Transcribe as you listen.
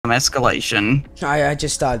Escalation. I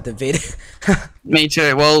just started the vid. Me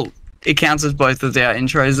too. Well, it counts as both of our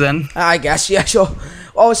intros then. I guess, yeah, sure.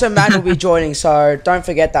 Also, Mad will be joining, so don't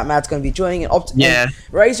forget that Mad's going to be joining. And Yeah.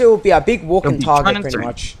 Razor will be a big walking target, pretty through.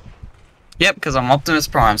 much. Yep, because I'm Optimus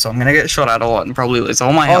Prime, so I'm gonna get shot at a lot and probably lose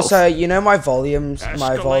all my health. Also, you know my volume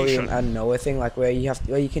and nowhere thing, like where you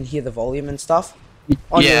can hear the volume and stuff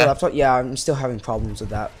on your laptop. Yeah, I'm still having problems with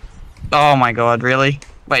that. Oh my god, really?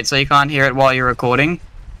 Wait, so you can't hear it while you're recording?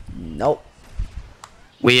 Nope.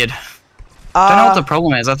 Weird. Don't know what the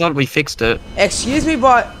problem is. I thought we fixed it. Excuse me,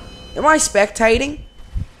 but am I spectating?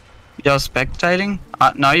 You're spectating?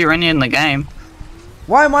 No, you're in the game.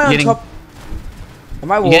 Why am I on top?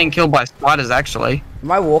 Am I walking? You're getting killed by spiders, actually.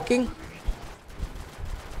 Am I walking?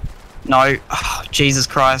 No. Oh, Jesus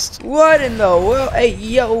Christ. What in the world? Hey,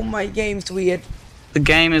 yo, my game's weird. The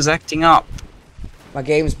game is acting up. My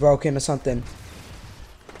game's broken or something.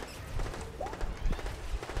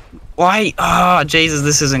 Why? Oh, Jesus,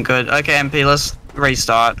 this isn't good. Okay, MP, let's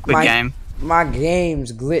restart. Quick game. My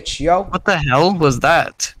game's glitch, yo. What the hell was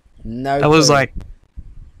that? No. That was like...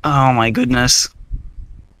 Oh my goodness.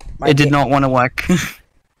 It did not want to work.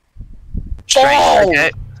 Strange,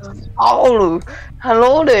 okay. Oh,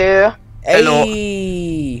 hello there. Hello.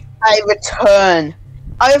 Hey. I return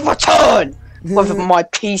with my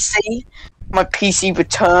PC. My PC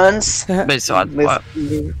returns. Besides what?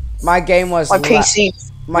 My game was my PC.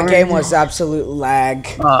 My game was absolute lag.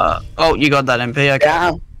 Oh, you got that MP, okay.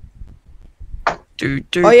 Yeah.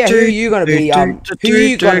 Oh yeah, who are you gonna be?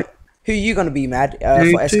 Who you gonna be, Mad? For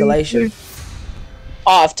Escalation.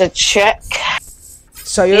 I have to check.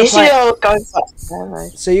 So you're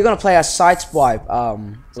gonna play a side swipe,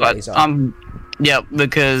 Razor. Yep,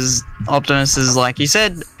 because Optimus is, like you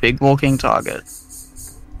said, big walking target.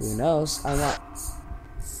 Who knows? I'm not.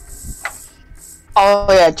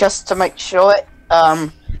 Oh yeah, just to make sure.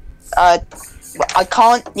 I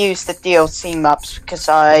can't use the DLC maps because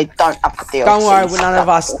I don't have the DLCs. Don't worry,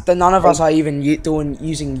 none of us are even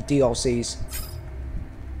using DLCs.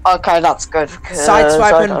 Okay, that's good.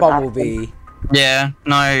 Sideswipe and Bumblebee. Yeah,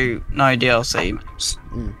 no DLC maps.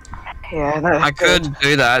 Yeah, that's I could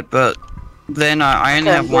do that, but then I only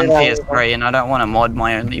have one PS3 and I don't want to mod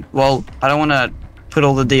my only. Well, I don't want to put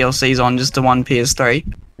all the DLCs on just to one PS3.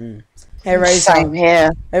 Hey Razor. Same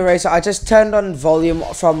here. Hey Razor, I just turned on volume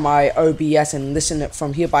from my OBS and listen it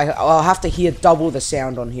from here, but I'll have to hear double the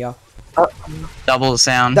sound on here. Double the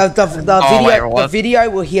sound. The video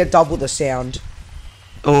will hear double the sound.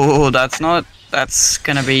 Oh, that's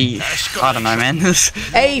gonna be, I don't know, man.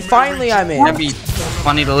 Hey, finally I'm in. That'd be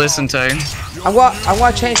funny to listen to. I'm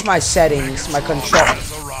gonna change my settings, my control,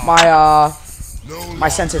 my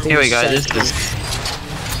sensitivity. Here we go.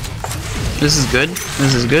 This is good.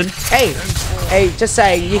 This is good. Hey, just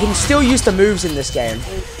saying, you can still use the moves in this game.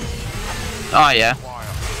 Oh yeah.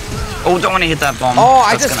 Oh, don't want to hit that bomb. Oh,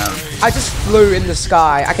 I just flew in the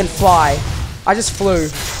sky. I can fly. I just flew.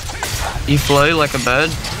 You flew like a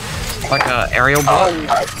bird? Like a aerial bird? Did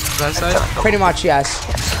I say? Pretty much, yes.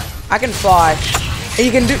 I can fly. And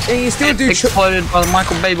you can do, and you still do. Exploded by the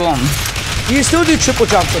Michael Bay bomb. You still do triple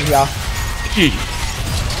jumps in here.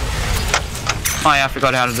 Oh yeah, I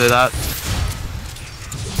forgot how to do that.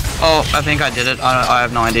 Oh, I think I did it. I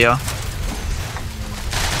have no idea.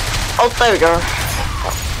 Oh, there we go.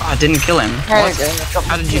 Oh, I didn't kill him. What?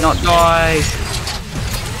 How did you not die?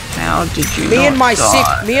 How did you not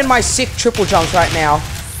die? Me and my sick triple jumps right now.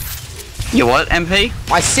 You what, MP?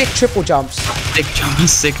 My sick triple jumps.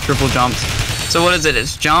 Sick triple jumps. So what is it?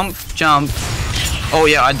 It's jump, jump. Oh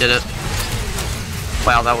yeah, I did it.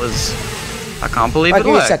 Wow, that was... I can't believe it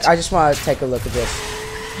worked. I just want to take a look at this.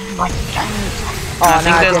 I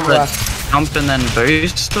think there's the jump and then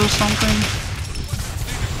boost or something.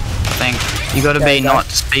 I think. You gotta be not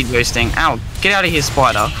speed boosting. Ow, get out of here,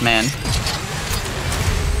 Spider Man.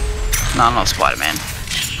 No, I'm not Spider-Man.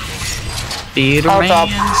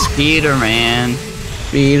 Spider-Man. Spider-Man.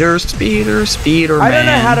 I don't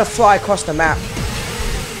know how to fly across the map.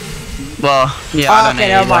 Well, yeah, I don't know.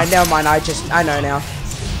 Never mind. I know now.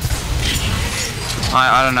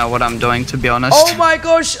 I don't know what I'm doing, to be honest. Oh my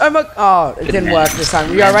gosh! Oh, it didn't work this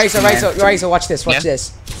time. Yeah, Razor, watch this. Watch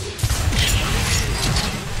this.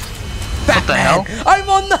 What the hell? I'm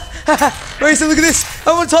on the... Razor, look at this.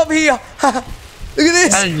 I'm on top here. Look at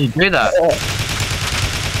this. How did you do that?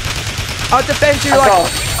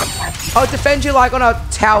 I'll defend you like on a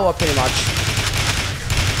tower, pretty much.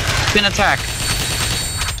 Spin attack.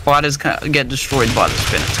 Spiders get destroyed by the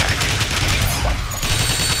spin attack.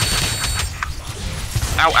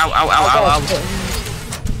 Ow, ow, ow, ow, ow, ow.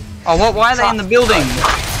 Oh, what? Why are they in the building?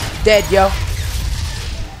 Dead, yo.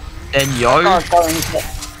 Dead, yo?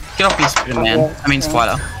 Get off me, stupid man. I mean,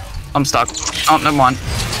 spider. I'm stuck. Oh, never mind.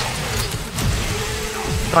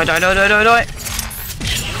 Die.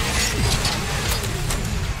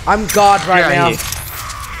 I'm God right now. Here.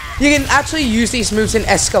 You can actually use these moves in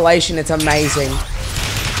Escalation. It's amazing.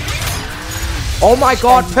 Oh my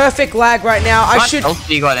God, perfect lag right now. I should.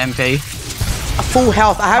 You got MP. Full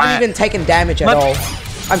health. I haven't even taken damage at all.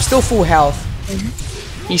 I'm still full health.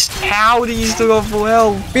 How do you still got full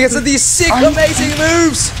health? Because of these sick, amazing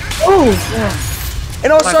moves.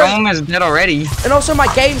 And also, like, I'm almost dead already. And also, my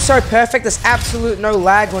game's so perfect. There's absolute no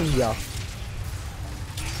lag on here.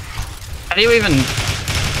 How do you even?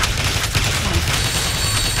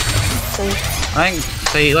 I think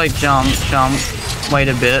so. You like jump, wait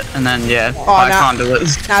a bit, and then yeah. Oh, I can't do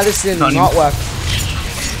it. Now this did not work.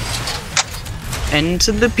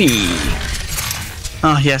 Into the P.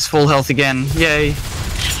 Oh yes, full health again. Yay.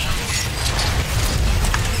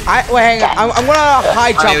 Wait, hang on. I'm gonna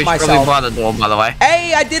high jump myself. Probably by the door, by the way.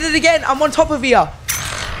 Hey, I did it again. I'm on top of here.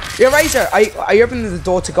 Razor, are you opening the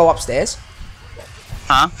door to go upstairs?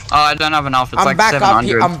 Huh? Oh, I don't have enough. It's I'm like back 700. up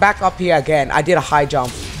here. I'm back up here again. I did a high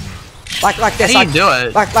jump. Like this. How do you do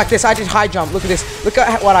it? Like this. I did high jump. Look at this. Look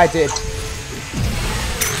at what I did.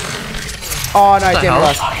 Oh no, it didn't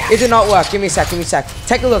work. It did not work. Give me a sec.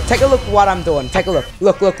 Take a look. Take a look what I'm doing. Take a look.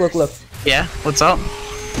 Look. Yeah. What's up?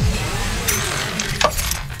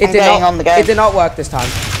 It did not work this time.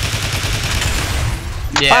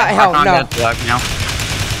 Yeah, I can't get it to work now.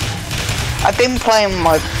 I've been playing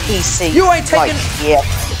my PC. You ain't taking.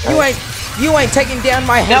 You ain't taking down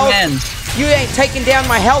my health. You ain't taking down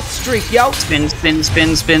my health streak, yo. Spin. Get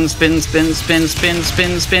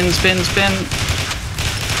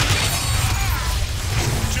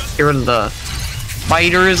rid of the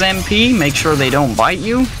fighters MP. Make sure they don't bite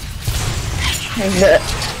you.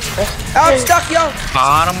 I'm stuck, yo.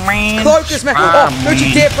 Spider-Man. Cloakers, man. Oh, don't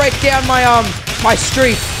you dare break down my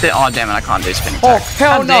streak. Oh, damn it. I can't do spin attack. Oh,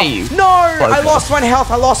 hell no. No, Cloaker. I lost 1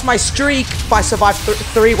 health. I lost my streak. I survived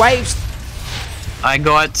 3 waves. I'm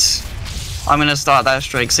gonna start that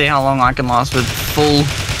streak. See how long I can last with full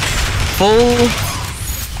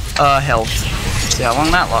health. See how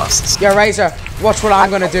long that lasts. Yo, Razor, watch what I'm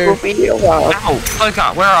gonna do. Ow,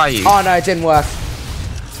 Cloaker, where are you? Oh no, it didn't work.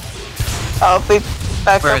 I'll be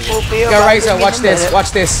back up. Yo, Razor, watch this.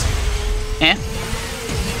 Watch this. Yeah?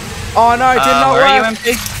 Oh no, it did not where work. are you, MP?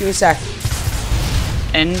 Give me a sec.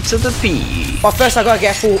 Into the P. But first I gotta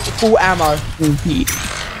get full ammo.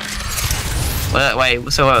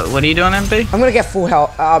 Wait, so what are you doing, MP? I'm gonna get full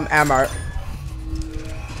health ammo.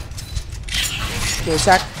 Give me a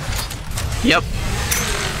sec. Yep.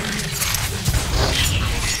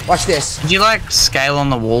 Watch this. Did you like scale on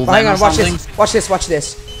the wall? Oh, hang on, watch something? this. Watch this. Watch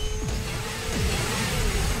this.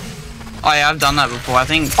 Oh yeah, I've done that before. I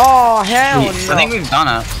think. Oh hell no. I think we've done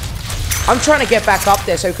it. I'm trying to get back up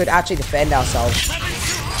there so we could actually defend ourselves.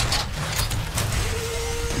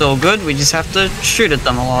 It's all good. We just have to shoot at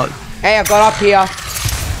them a lot. Hey, I got up here.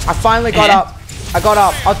 I finally got up. I got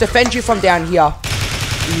up. I'll defend you from down here.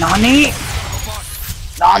 Nani?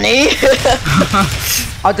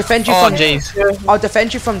 I'll defend you from. Jeez. I'll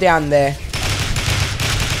defend you from down there.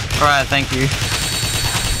 Alright, thank you.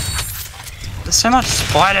 There's so much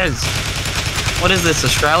spiders. What is this,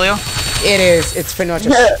 Australia? It is. It's pretty much.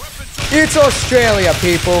 It's Australia,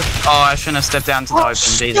 people. Oh, I shouldn't have stepped down to the open.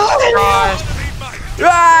 Jesus Christ.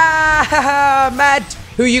 Ah, Mad.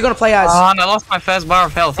 Who are you gonna play as? Oh, and I lost my first bar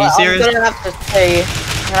of health. Are you serious? I'm gonna have to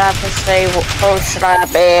say, who should I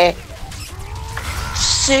be?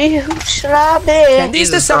 See, who should I be?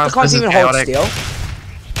 These Decepticons even hold steel?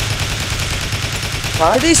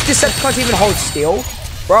 What? Do these Decepticons even hold steel?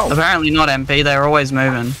 Bro. Apparently not, MP. They're always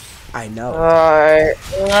moving. I know.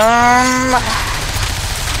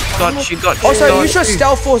 Got you. Also, use your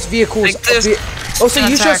Stealth Force vehicles. Also,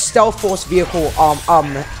 use your Stealth Force vehicle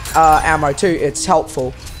ammo too. It's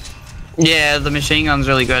helpful. Yeah, the machine gun's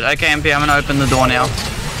really good. Okay, MP, I'm gonna open the door now.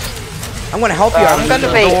 I'm gonna help you. I'm gonna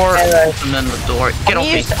be open the door. Get off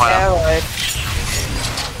me, spider.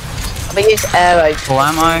 I'm gonna use arrow. Full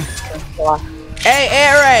ammo. Hey,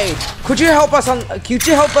 Air Raid! Could you help us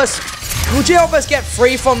get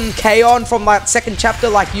free from Kaon from that second chapter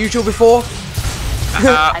like usual before?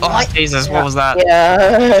 Oh Jesus, what was that?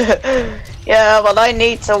 Yeah. Yeah, but I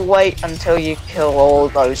need to wait until you kill all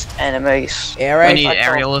those enemies. Air Raid? We need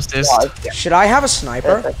aerial assist. Should I have a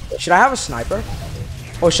sniper? Should I have a sniper?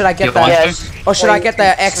 Or should I get the Or should I get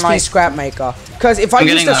the XP scrap maker? Because if I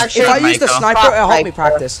use the sniper, it'll help me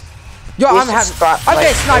practice. Yo, I'm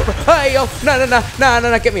getting sniper. Hey yo,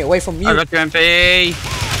 no, get me away from you. I got you, MP.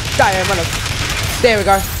 Die, man. There we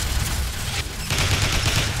go.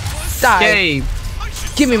 Die. Okay.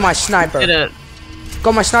 Give me my sniper. Did it.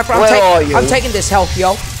 Got my sniper. I'm taking this health,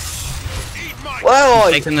 yo. Where are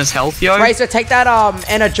you? Taking this health, yo. Razor, take that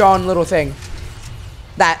Energon little thing.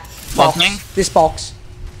 That box. Thing? This box.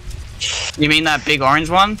 You mean that big orange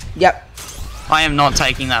one? Yep. I am not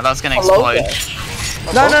taking that. That's gonna explode.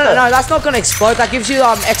 No, that's not gonna explode. That gives you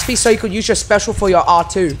XP so you can use your special for your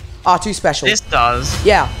R2 special. This does.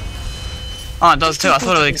 Yeah. Oh, it does too. I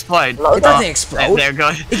thought it would explode. It doesn't explode. There it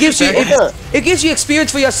goes. It gives you it gives you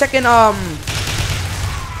experience for your second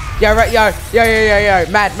Yeah, right, yo,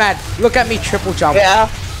 Mad, look at me triple jump. Yeah.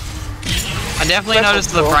 I definitely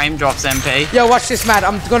noticed the frame drops, MP. Yo, watch this, Mad.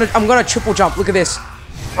 I'm gonna triple jump. Look at this.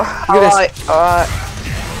 Alright.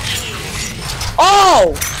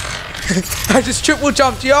 Oh! I just triple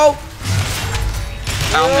jumped, yo.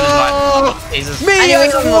 I'm gonna die. Jesus. Me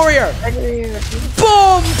as a warrior.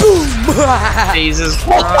 Boom, boom. Jesus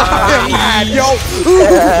Christ. Yo.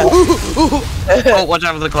 Oh, watch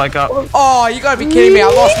out for the cloak up. Oh, you gotta be kidding me. I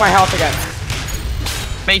lost my health again.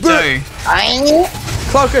 Me too.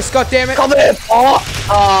 Cloakus, goddammit. Come here, oh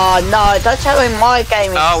no, don't tell me my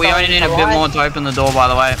game is Oh, we only need a bit more to open the door, by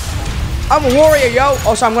the way. I'm a warrior, yo.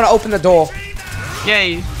 Also, I'm gonna open the door.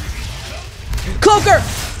 Yay. Cloaker!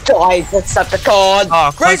 Die, Decepticon!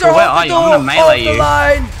 Oh, Razor, Cloaker, where are you? I'm gonna melee you.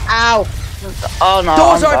 Line. Ow! Oh no.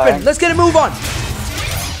 Doors open. Let's get a move on.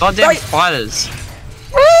 Goddamn spiders.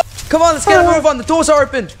 Come on, let's get a move on. The doors are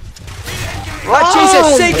opened. Oh,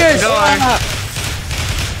 Jesus, Seekers!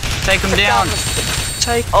 Take them down.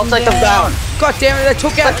 I'll take them down. God damn it! They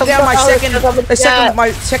took down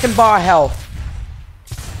my second bar of health.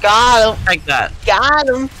 Got him. Take that. Got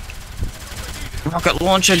him. Rocket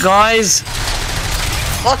launcher, guys.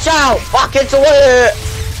 Watch out! Rockets away!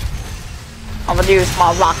 I'm gonna use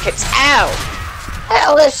my rockets. Ow!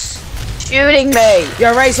 Hell is shooting me.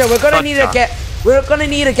 Yeah, Razor, we're gonna need to get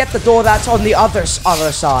the door that's on the other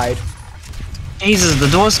side. Jesus, the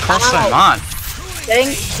doors cost so much.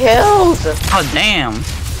 Getting killed. God damn.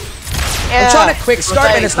 Yeah. I'm trying to quick scope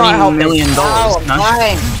and it's not helping. $20 million. Oh, I'm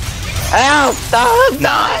dying. Ow!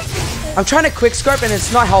 Nah. I'm trying to quick scope and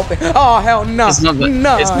it's not helping. Oh hell no! It's not good.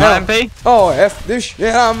 No. It's not MP. Oh f this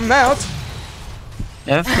shit! I'm out.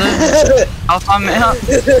 F this. I'm out.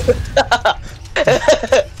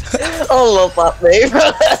 I love that move.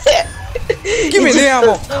 Give me the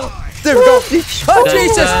ammo. There we go. Oh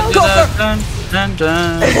Jesus! Cloaker!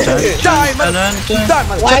 Die,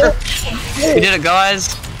 motherfucker! We did it,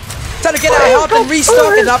 guys. Time to get our health and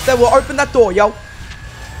restock it up. Then we'll open that door, yo.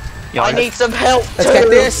 I need some help. Let's get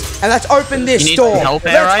this and let's open this door. Help,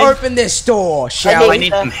 let's open this door, shall we? I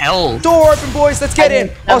need some help. Door open, boys. Let's get in.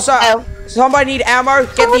 Also, somebody need ammo?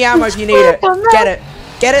 Get the ammo if you need it. Get it.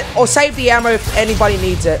 Get it. Or save the ammo if anybody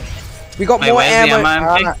needs it. We got more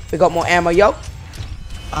ammo. We got more ammo, yo.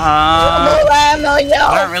 I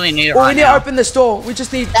don't really need it right now. We need to open this door. We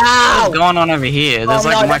just need. What's going on over here? There's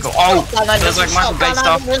like Michael. Oh, there's like Michael Bay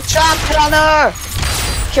stuff. Shotgunner.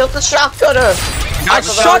 Killed the shotgunner. I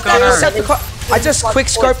shot that Decepticon. I just quick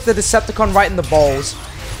scoped the Decepticon right in the balls.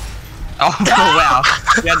 Oh wow!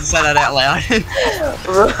 You had to say that out loud.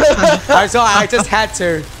 I'm sorry, I just had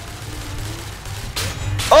to.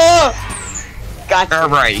 Oh! Gotcha.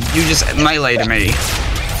 Alright, you just meleeed me.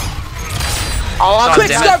 Oh,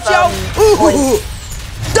 quick scope, yo! Ooh!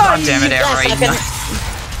 God damn it, Alright.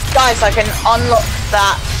 Guys, I can unlock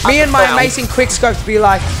that. Me and my amazing quick scopes be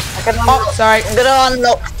like. Oh, sorry. I'm gonna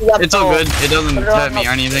unlock the It's all good. It doesn't hurt me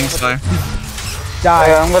or anything, so.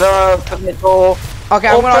 Die. I'm gonna open the door. Okay,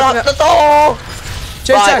 I'm gonna open the door.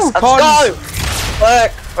 Jesus, right, let's go.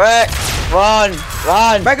 Quick,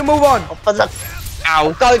 run. Make a move on. Open the.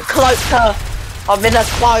 Ow. Go cloaker. I'm in a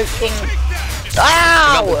cloaking.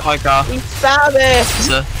 Ow! He found it.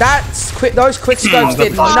 That's quick. Those quick scopes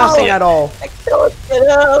did nothing at all. Get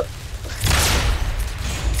up.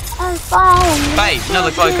 Hey,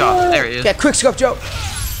 another cloaker. There he is. Yeah, quick scope, Joe.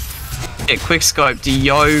 Yeah, quick scope.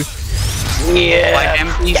 Yo. Yeah. Like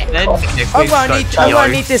empty dead. Yeah, I'm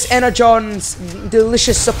gonna need this Energon's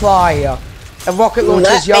delicious supply here. And rocket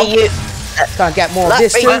launchers, yo. Gonna get more of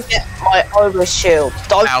this too. Let me get my overshield.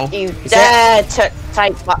 Don't you dare to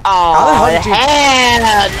take my. Oh,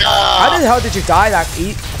 how the hell did you die that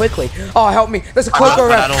quickly? Oh, help me! There's a cloaker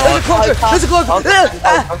around. There's a cloaker.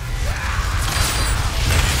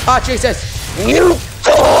 Ah, Jesus! You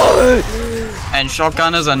die! And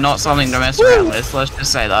shotgunners are not something to mess around with. Let's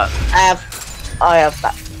just say that. I have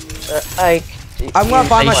that. I'm gonna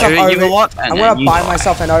buy myself I'm gonna buy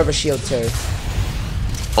myself an overshield too.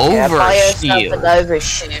 Overshield.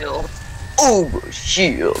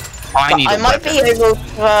 Overshield. I might be able to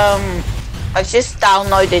I just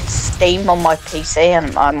downloaded Steam on my PC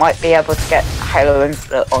and I might be able to get Halo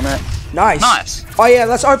Infinite on it. Nice. Oh yeah,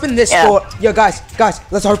 let's open this door. Yo, guys,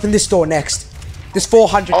 let's open this door next. This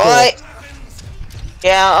 400 door. Alright.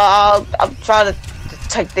 Yeah, I'm trying to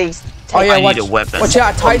take these. Oh yeah, I need a weapon. Watch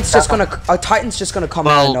out, Titan's just gonna come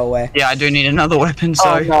out of nowhere. Yeah, I do need another weapon, so.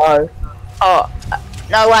 Oh no. Oh,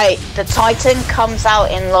 no wait, the Titan comes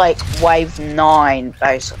out in like wave 9,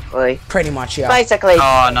 basically. Pretty much, yeah. Basically.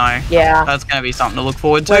 Oh no. Yeah. That's gonna be something to look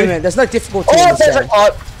forward to. Wait a minute, there's no difficulty in Oh, this there's a game.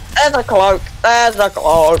 cloak. There's a cloak. There's a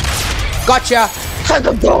cloak. Gotcha. Take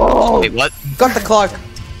the door. Wait, what? Got the cloak.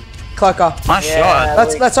 Cloaker. Nice shot.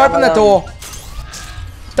 Let's open the door.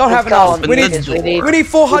 Don't have enough. We need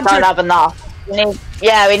 400. We don't have enough.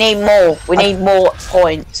 We need more. We need more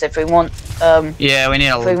points if we want. Yeah, we need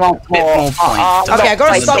a bit more points. Okay, I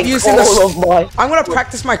gotta stop using the. I'm gonna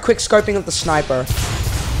practice my quick scoping of the sniper.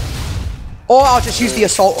 Or I'll just use the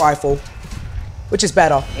assault rifle, which is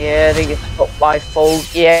better. Yeah, the assault rifle.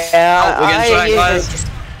 Yeah. Oh, we're getting shot, guys.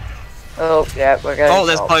 Oh, yeah, we're going. Oh,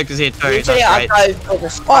 there's cloakers here too. Usually That's great.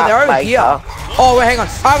 Oh, they're over here. Oh, wait, hang on.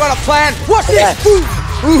 I got a plan. What's this?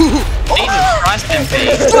 Jesus Christ, MP.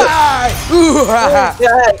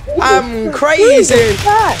 I'm crazy.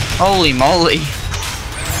 Holy moly.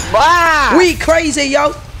 Wow. We crazy,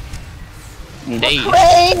 yo. Indeed.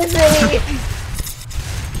 Crazy.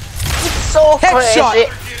 It's so Headshot.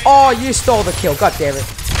 crazy. Oh, you stole the kill. God damn it.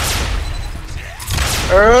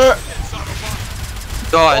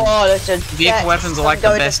 God, Oh, listen, vehicle weapons are like the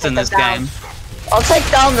best in this game. I'll take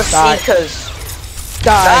down the Seekers.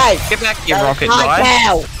 Die. Get back here, rocket my guy.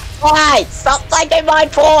 kill. Right, stop taking my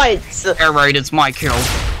points. Air raid, it's my kill.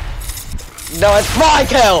 No, it's my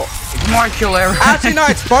kill. It's my kill, air raid. Actually, no,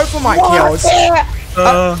 it's both of my kills.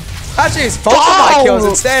 Actually, it's both of my kills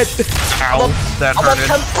instead. Ow, that hurted.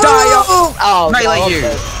 Die, yo. Oh, Melee you.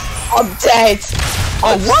 I'm dead.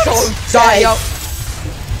 Oh, what? So Die, yo.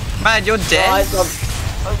 Man, you're dead. Guys,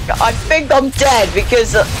 I think I'm dead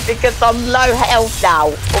because I'm low health now.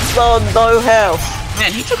 I'm on low health.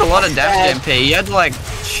 Man, he took a lot of damage, MP. You had to, like,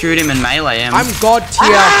 shoot him and melee him. I'm god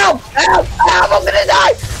tier. Ow! Ow! Ow! I'm gonna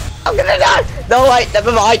die! I'm gonna die! No, wait,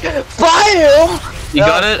 never mind. Bam! You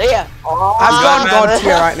got it? Yeah. Oh, I'm gone god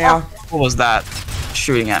tier right now. What was that?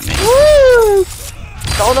 Shooting at me. Woo!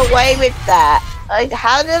 Got away with that.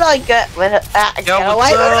 How did I get rid of that? Yo, Get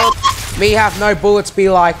away what's up? with Me have no bullets be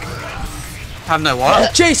like. Have no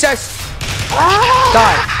what? Jesus!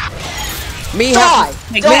 that? Die! Me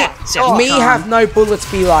have no bullets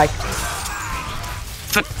be like.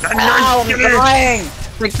 Ow, I'm dying!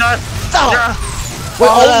 Take that. Stop! We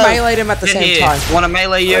all meleeed him at the same time. Wanna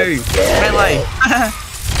melee you? Melee.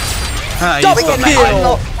 Double got kill.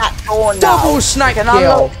 Unlock that door now. Double snipe Can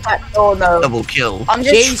kill. unlock that door now. Double kill. I'm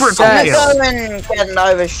just Jesus. I'm gonna go and get an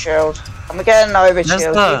overshield. I'm gonna get an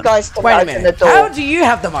overshield. You guys can Wait a open minute. the door. How do you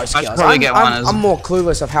have the most I kills? should probably get one I'm more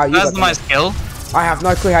clueless of how you Who has got the most kill? I have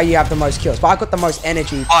no clue how you have the most kills, but I got the most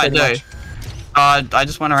energy. Oh, I pretty do. much. I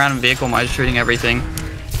just went around in vehicle mode shooting everything.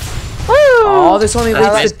 Oh, this only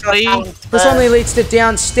leads to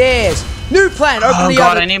downstairs. New plan. Open Oh the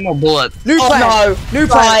god, other. I need more bullets. New plan. No, New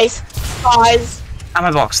plan. Guys,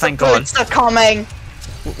 Ammo box, thank the god. boots are coming.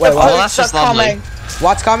 Wait, Well, what? that's just are lovely. coming.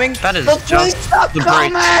 What's coming? That is The just boots are the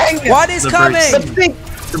coming. brutes. What is The coming? brutes. The big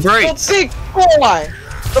The brutes. boy.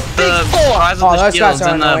 The big The boy. size Oh, of the those guys shields are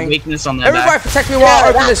and the annoying. weakness on their Everybody back. protect me while I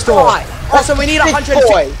open this door. Right. Also, we need Big 150.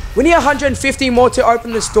 boy. We need 150 more to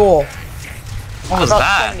open this door. What was I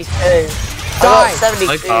got that? 72. I Die. got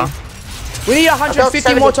 72. So far. We need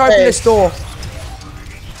 150 more to open this door.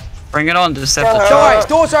 Bring it on, Decepticon. Guys,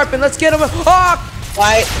 door's open. Let's get them. Oh,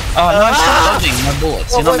 Wait. Oh, no, stop dodging my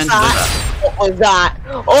bullets. You're not meant to do that. What was that?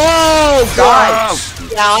 Oh,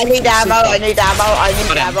 guys. Yeah, I need ammo. I need ammo. I need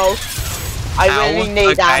Got him. ammo. I really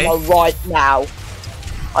need okay. ammo right now.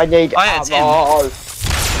 I need Oh, yeah, it's ammo.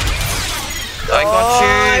 I got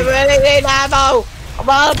I you. really need ammo. I'm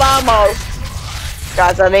out of ammo.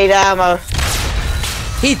 Guys, I need ammo.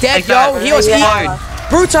 he dead, Take that. yo. He was Yeah.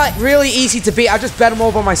 Brute's really easy to beat. I just bet him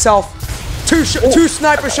all by myself. Two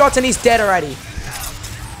sniper shots and he's dead already.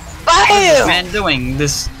 What's this Bam! man doing?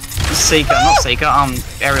 This Seeker, not Seeker,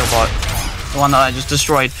 aerial bot. The one that I just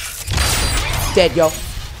destroyed. Dead, yo.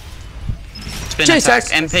 Spin Jesus. attack.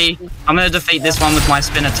 MP, I'm gonna defeat this one with my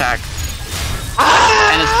spin attack.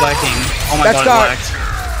 And it's working. Oh my Let's god, go. it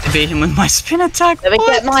worked. I beat him with my spin attack. Let me What?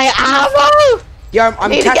 get my ammo. Yo,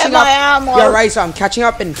 I'm Need to catching get my up. ammo. Yo, Razor, I'm catching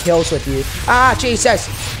up in kills with you. Ah, Jesus.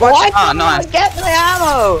 What? Why Ah, can't I nice. get my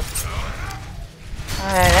ammo?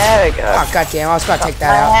 Alright, there we go. Oh, goddamn. I was going to take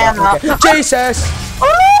that out. Okay. Jesus. Get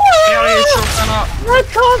out of here, shotgun up. I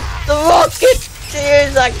can't. The rocket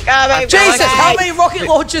use a coming. Jesus, how many rocket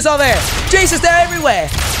launchers are there? Jesus, they're everywhere.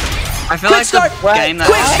 I feel like the game that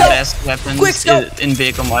has the best weapons in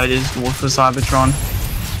vehicle mode is War for Cybertron.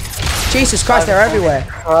 Jesus Christ, they're everywhere.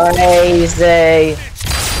 Crazy.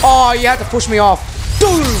 Oh, you had to push me off.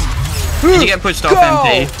 Did you get pushed off,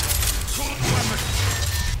 MP?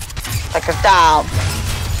 Take us down.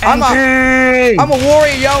 I'm a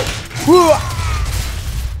warrior, yo.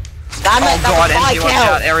 Damn it, God, MP, watch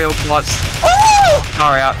out, aerial plots.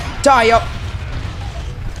 Car out. Die, yo.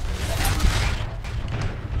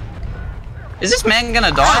 Is this man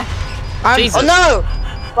gonna die? Jesus. Oh no!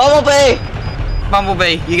 Bumblebee!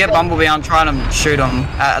 Bumblebee, you get Bumblebee, I'm trying to shoot him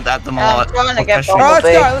at them a lot. I'm trying to get Alright,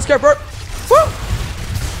 Bumblebee. let's go, bro. Woo.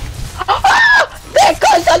 There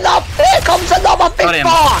comes another big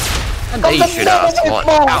bar! He shoot us a lot.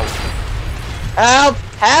 Ow. Help!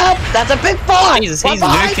 Help! That's a big bar! Jesus, he's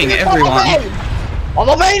nuking everyone.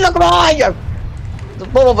 Bumblebee, look behind you!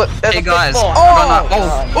 Hey guys. Oh,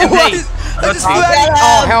 MP.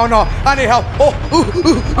 Oh, hell no. I need help.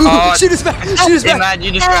 Shoot us back. Shoot us back. Mad,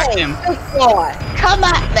 you distract him. Boy, come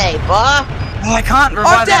at me, boy. Oh, I can't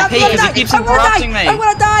revive MP because he keeps interrupting me. I'm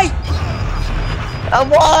gonna die.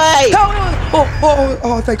 Away!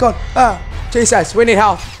 Oh, thank God. Jesus, we need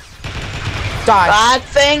help. Die. Bad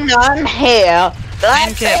thing I'm here.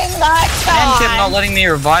 Bad thing that Man kept not time. letting me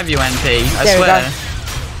revive you, NP. I There we swear. go.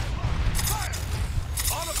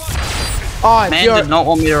 Oh, Man did not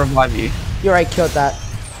want me to revive you. You already killed that.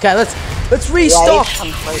 Okay, let's restock.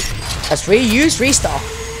 Let's restock.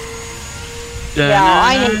 Yeah,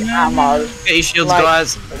 I need ammo. Get your shields, Like,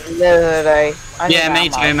 guys. Literally. Yeah, me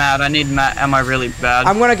too, Mad. I need ammo really bad.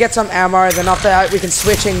 I'm gonna get some ammo, then after that we can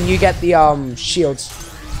switch and you get the shields.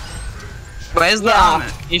 Where's the Can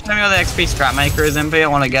you show me where the XP strap maker is, MP? I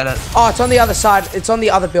want to get it. Oh, it's on the other side. It's on the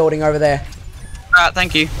other building over there. Alright,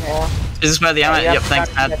 thank you. Yeah. Is this where the ammo? Yep,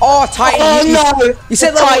 thanks, Mad. Oh, Titan. Oh no! You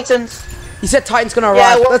said Titans. You said Titan's gonna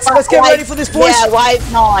Yeah, arrive. Let's get ready for this, boys. Yeah,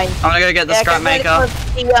 wave 9. I'm gonna go get the scrap get ready maker.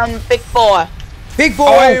 for the big boy. Big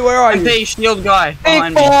boy, where are you? MP, shield guy. Big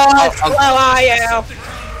Behind boy, me. where are you?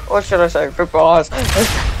 What should I say? Big boys.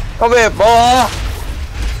 Come here, boy.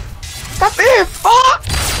 Come here, boy.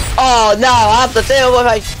 Oh no, I have to deal with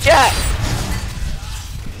a jet.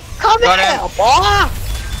 Come Got here, him. boy.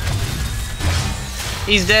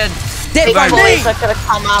 He's dead. Dead Big by boys me. are gonna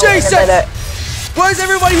come out Jesus. in a minute. Where's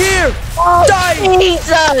everybody here? Oh, Die.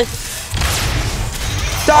 Jesus.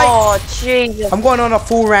 Die. Oh, Jesus. I'm going on a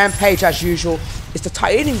full rampage as usual. Is the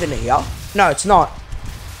Titan even here? No, it's not.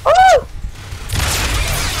 Woo!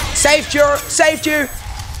 Saved you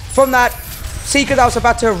from that seeker that was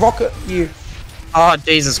about to rocket you. Oh,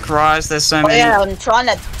 Jesus Christ, there's so many. Yeah,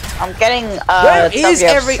 I'm getting Where is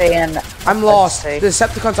WFC and I'm lost. see. The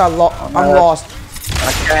Decepticons are I'm lost.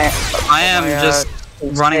 Okay. I am just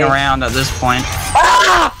running around at this point.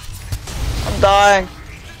 Ah! I'm dying.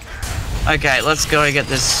 Okay, let's go get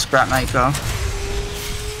this scrap maker.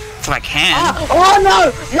 If I can. Oh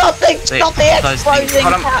no! Not the those things.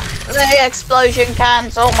 the explosion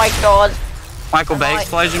cans! Oh my god! Michael Bay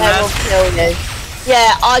explosion, They will man. kill you.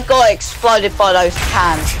 Yeah, I got exploded by those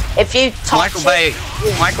cans. If you touch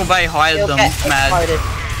Michael Bay hired you'll them, get Mad. exploded.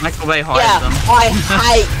 Michael Bay hired Yeah, them. I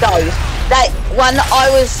hate those. When I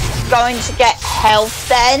was going to get health,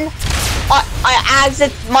 then I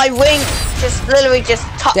acted my wing literally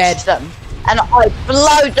touched them, and I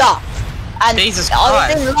blowed up, and Jesus I was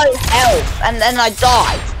Christ. in low health, and then I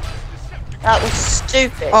died. That was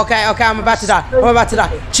stupid. Okay, I'm about to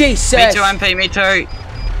die. Jesus. Me too, MP, me too.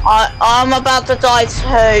 I'm about to die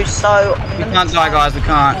too, so We can't die, guys, we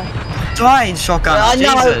can't. Die, shotgun. I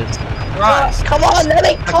know. Jesus Christ. Come on, let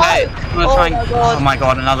me go. Okay, I'm gonna try and. my god. Oh my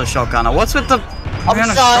god, another shotgunner. What's with the.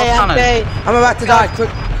 I'm sorry, MP. I'm about to die. Quick.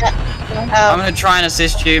 I'm gonna try and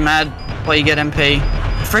assist you, Mad, while you get MP.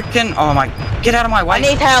 Frickin'. Oh my. Get out of my way. I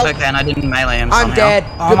need help. Okay, and I didn't melee him I'm somehow. dead.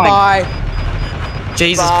 Oh my. Goodbye.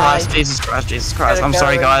 Jesus Bye. Christ, Jesus Christ, Jesus Christ. I'm Gotta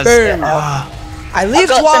sorry, go. guys. Boom. Ah. I lived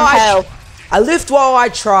got while some help. I lived while I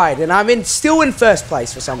tried, and I'm still in first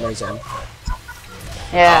place for some reason.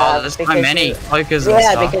 Yeah, Oh, there's so because many you- pokers and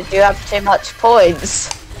Yeah, stuff. because you have too much points.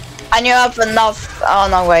 And you have enough. Oh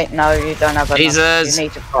no, wait, no, you don't have enough. Jesus. You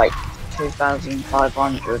need to fight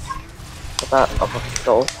 2,500 for that other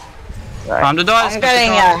door. Right. Time to die. I'm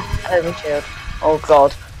getting overshield. Oh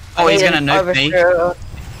god. Oh, I he's need gonna an nuke me. overshield.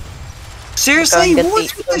 Seriously, Go and get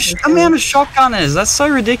what's the with the amount of shotgunners? That's so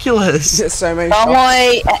ridiculous. There's so many. Don't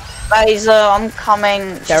shots. worry, Razor, I'm coming.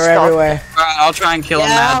 They're Just stop. everywhere. Alright, I'll try and kill him,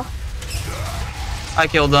 Yeah. Mad. I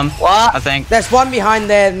killed them. What? I think. There's one behind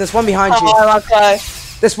there, and there's one behind you. Oh, okay.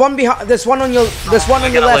 There's one behind. There's one on your. There's one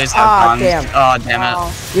on your left. Ah, damn. Oh, damn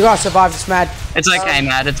it. You gotta survive this, Mad. It's okay,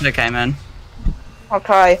 Mad. It's okay, man.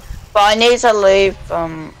 Okay, but I need to leave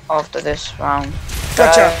after this round.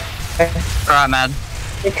 Gotcha. Alright, Mad.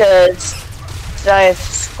 Because today is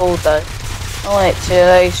school day. Oh wait,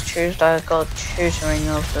 today's Tuesday. I got tutoring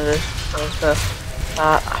after this.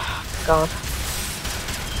 God.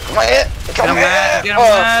 Come here. Get him, Mad. Get him,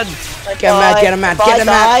 Mad. Get him, Mad. Get him, Mad. Get him,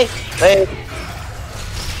 Mad.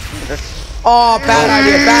 Oh, bad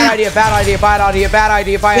idea. Bad idea. Bad idea. Bad idea. Bad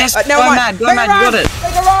idea. Bad idea. Yes, Never go, mind. Mad. Go, Mad. You got it.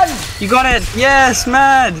 Make a run. You got it. Yes,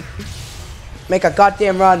 Mad. Make a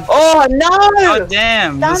goddamn run. Oh no! God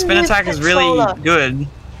damn. The spin attack is really good.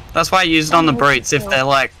 That's why I used it on the brutes. If they're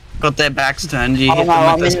like got their backs turned, you hit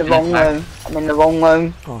them with the spin attack. I'm in the wrong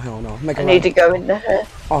room. Oh hell no. Make a I run. need to go in there.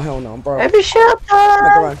 Oh hell no, bro. Maybe shelter. Make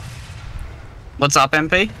a run. What's up,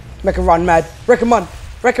 MP? Make a run, Mad. Wreck a run.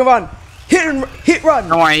 Wreck a run. Hit run.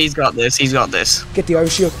 Don't worry, he's got this. He's got this. Get the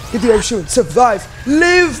overshield. Get the overshield. Survive.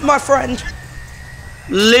 Live, my friend.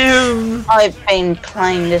 Live. I've been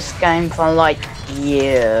playing this game for like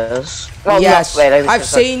years. Well, Yes, not really,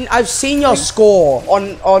 I've seen your score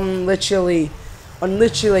on literally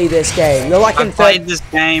this game. You're like in I've played this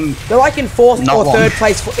game. You're like in fourth Not or long. third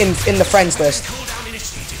place in the friends list.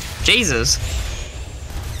 Jesus.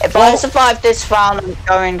 If I survive this round, I'm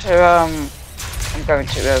going to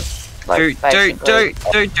like basically.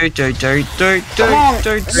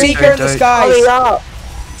 Seeker in the Hurry skies. up!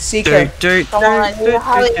 Seeker. Come on, you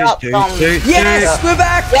hurry up, Tom. Yes, we're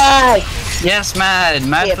back. Yay! Yes, Mad.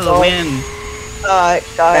 Mad Yeah, for the boy. win. Alright,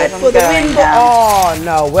 guys, Back I'm for the going win. now. Oh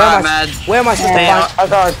no, where am I? Mad. Where am I supposed to Yeah. find? I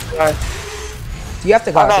gotta go. Do you have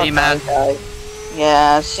to go? I gotta See you, Mad. go.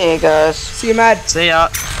 Yeah, see you guys. See you, Mad. See ya.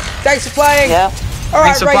 Thanks for playing. Yeah. All right,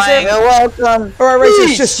 Thanks for playing. Razor. You're welcome. All right, Razor.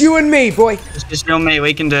 It's just you and me, boy. It's just you and me.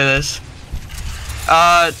 We can do this.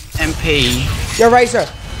 MP. Yo, Razor.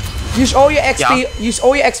 Use all your XP. Use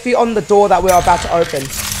all your XP on the door that we're about to open.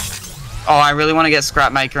 Oh, I really want to get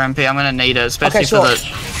Scrapmaker MP. I'm gonna need it, especially for the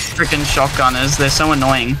freaking shotgunners. They're so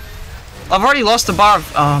annoying. I've already lost a bar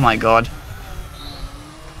of. Oh my god.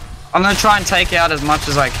 I'm gonna try and take out as much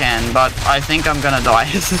as I can, but I think I'm gonna die.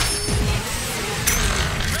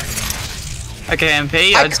 Okay,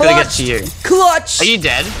 MP, I just gotta get to you. Clutch! Are you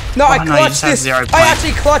dead? No, I you clutched just have this. 0 I points.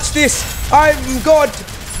 actually clutched this. I'm God.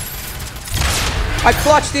 I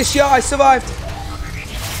clutched this, yo. I survived.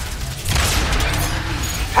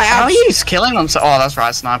 How are you killing them so? Oh, that's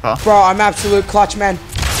right, sniper. Bro, I'm absolute clutch, man.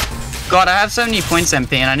 God, I have so many points,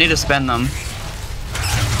 MP, and I need to spend them.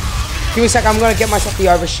 Give me a sec. I'm gonna get myself the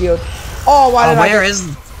overshield. Oh, why did I? Where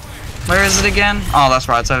is it again? Oh, that's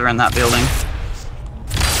right. It's over in that building.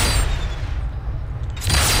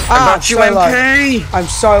 I got you, so MP. low. I'm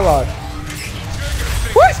so low.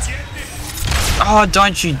 What? Oh,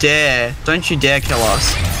 don't you dare! Don't you dare kill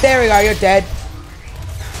us. There we go. You're dead.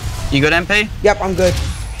 You good, MP? Yep, I'm good.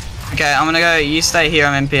 Okay, I'm gonna go. You stay here,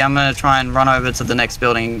 I'm MP. I'm gonna try and run over to the next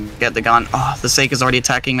building and get the gun. Oh, the Seeker's already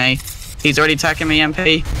attacking me. He's already attacking me,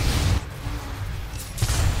 MP.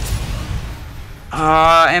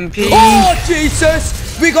 MP. Oh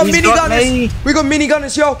Jesus! We got He's minigunners. got We got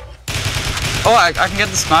minigunners, yo. Oh, I can get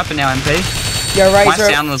the sniper now, MP. Yo, My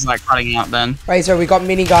Razor. sound was like cutting out then. Razor, we got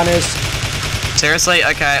minigunners. Seriously?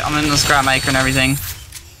 Okay, I'm in the Scrapmaker and everything.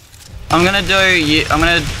 I'm gonna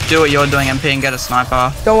do what you're doing, MP, and get a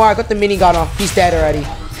sniper. Don't worry, I got the minigunner. He's dead already.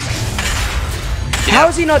 How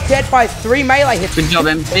is he not dead by 3 melee hits? Good job,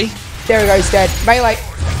 MP. There we go, he's dead. Melee.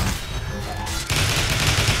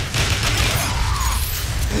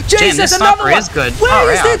 Jesus, this another sniper one. is good.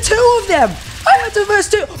 Where is Far there out. 2 of them? I had to verse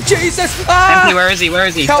 2. Jesus. Ah. MP, where is he? Where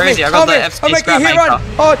is he? Help Where is me, he? I got the help me. I'm FP making a hit run.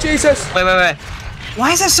 Scrapmaker. Oh, Jesus. Wait.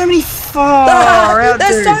 Why is there so many far out,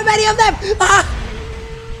 There's dude? so many of them. Ah.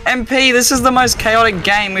 MP, this is the most chaotic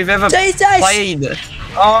game we've ever Jesus. played.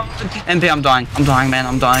 Oh, MP, I'm dying, man,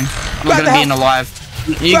 I'm dying. I'm not Grab gonna the be in alive.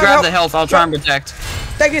 You Grab grab help. the health, I'll try and protect.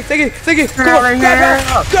 Thank you. Come Grab on, it grab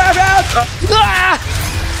here. out. Grab out. Ah.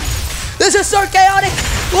 This is so chaotic.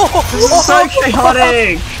 This is so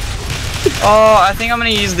chaotic. Oh, I think I'm gonna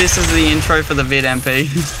use this as the intro for the vid, MP.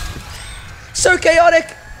 So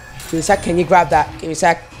chaotic. Give me a sec. Can you grab that? Give me a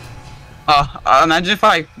sec. Oh, imagine if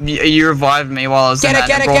you revived me while I was in that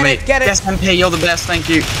and brought me. Get it. Yes, MP, you're the best, thank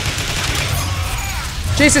you.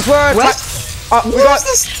 Jesus, we're Where's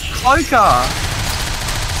this cloaker?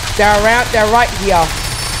 They're right here.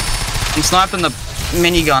 I'm sniping the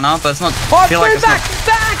minigunner, but it's not. Oh, feel like it's back.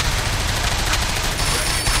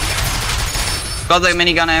 Got the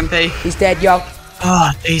minigunner, MP. He's dead, yo.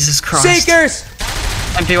 Oh, Jesus Christ. Seekers.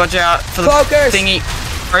 MP, watch out for the Cloakers. thingy.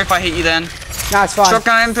 Or if I hit you then. No, it's fine.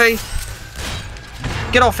 Shotgun, MP.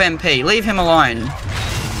 Get off MP. Leave him alone.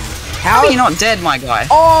 How are you not dead, my guy?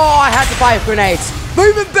 Oh, I had to buy grenades.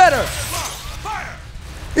 Even better.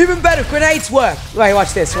 Even better. Grenades work. Wait,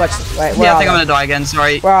 watch this. Watch this. Wait, yeah, I think I'm gonna die again.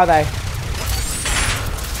 Sorry. Where are they?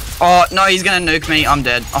 Oh, no, he's gonna nuke me. I'm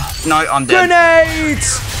dead. Oh, no, I'm dead.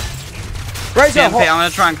 Grenades! Razor, MP, I'm gonna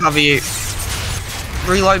try and cover you.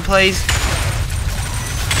 Reload, please.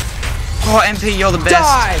 Oh, MP, you're the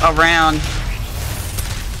best around.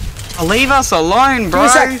 Oh, leave us alone, bro.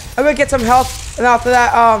 I'm gonna get some health, and after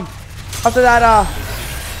that,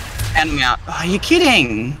 and I'm out. Oh, are you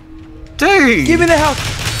kidding? Dude. Give me the health.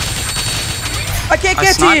 I can't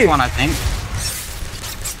get to you. One, I think.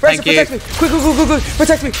 Razor, protect me. Quick.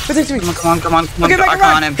 Protect me. Come on. Okay, I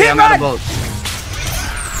can't, MP. I'm out of bullets.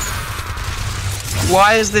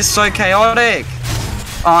 Why is this so chaotic?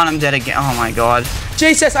 Oh, and I'm dead again. Oh my god.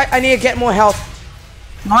 Jesus, I need to get more health.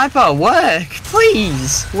 Sniper, work.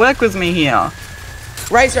 Please. Work with me here.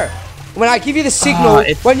 Razor, when I give you the signal,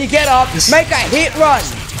 when you get up, make a hit run.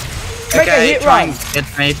 Make a hit run. Get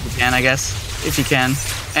me if you can, I guess. If you can.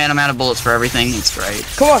 And I'm out of bullets for everything. It's great.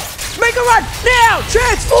 Come on. Make a run. Now.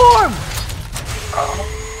 Transform.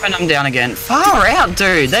 And I'm down again. Far out,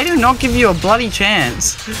 dude. They do not give you a bloody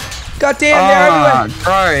chance. God damn, they're everywhere.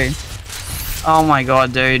 Bro. Oh my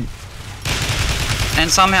god, dude. And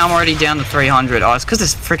somehow I'm already down to 300. Oh, it's because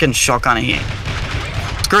there's freaking shotgunner here.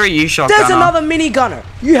 Screw you, shotgunner. There's another minigunner.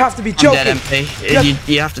 You have to be joking. I'm dead, MP.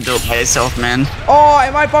 You have to do it by yourself, man. Oh,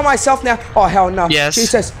 am I by myself now? Oh, hell no. Yes.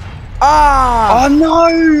 Jesus. Ah. Oh, no.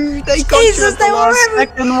 They got Jesus, they were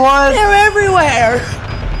everywhere. They're everywhere.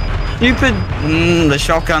 Stupid. The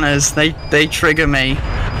shotgunners. They trigger me.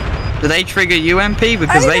 Do they trigger you, MP?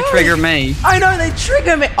 Because they trigger me. I know, they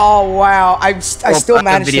trigger me. Oh, wow. I still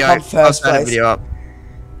managed to come first place. Video up.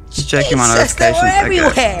 Just checking my notifications. They were everywhere.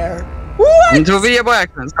 Okay. What? Into a video by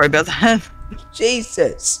accident. Sorry about that.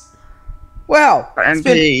 Jesus. Well.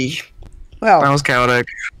 MP. Well. That was chaotic.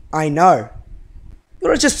 I know. You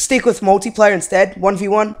want to just stick with multiplayer instead?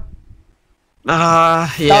 1v1?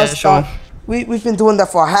 Yeah, sure. We've been doing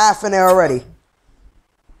that for half an hour already.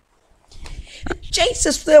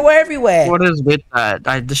 Jesus, they were everywhere. What is with that?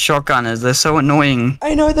 The shotgunners, they're so annoying.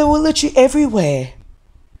 I know, they were literally everywhere.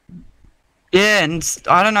 Yeah, and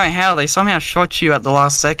I don't know how, they somehow shot you at the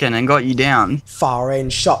last second and got you down. Far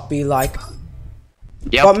end shot be like.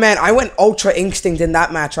 Yep. But man, I went Ultra Instinct in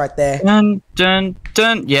that match right there. Dun,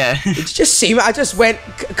 yeah. Did you just see me? I just went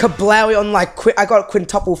kablowy on like, I got a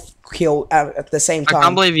quintuple kill at the same time. I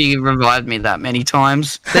can't believe you revived me that many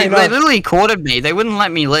times. They literally quartered me. They wouldn't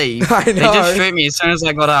let me leave. I know. They just shoot me as soon as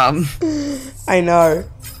I got up. I know.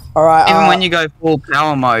 Alright. Even when you go full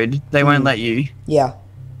power mode, they won't let you. Yeah.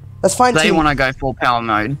 Let's find They want to go full power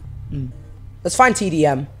mode. Let's find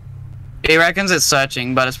TDM. He reckons it's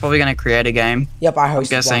searching, but it's probably going to create a game. Yep, I hosted I'm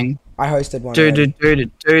guessing. one. I hosted one.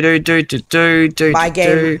 My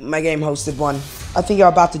game hosted one. I think you're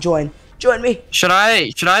about to join. Join me. Should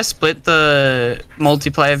I split the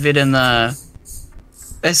multiplayer vid and the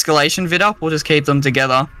escalation vid up? We'll just keep them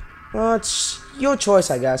together. Well, it's your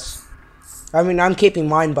choice, I guess. I mean, I'm keeping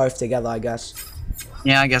mine both together, I guess.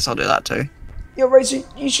 Yeah, I guess I'll do that too. Yo, Razor,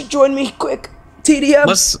 you should join me quick. TDM.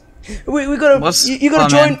 We gotta. You gotta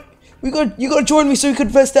join. You gotta join me so we can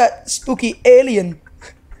verse that spooky alien.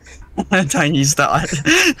 Don't use that.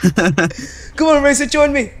 Come on, Razor,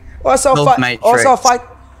 join me. Or else I'll fight.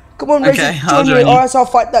 Come on, Razor, join me. Or else I'll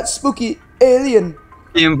fight that spooky alien.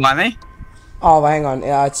 You invite me? Oh, hang on.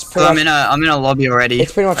 Yeah, it's pretty. I'm in a lobby already.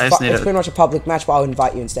 It's pretty much a public match, but I'll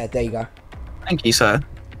invite you instead. There you go. Thank you, sir.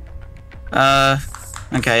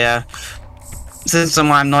 Okay, yeah. Since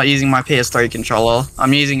I'm not using my PS3 controller,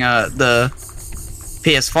 I'm using the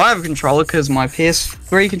PS5 controller because my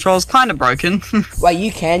PS3 controller is kind of broken. Wait,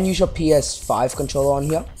 you can use your PS5 controller on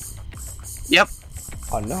here? Yep.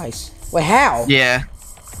 Oh, nice. Wait, how? Yeah.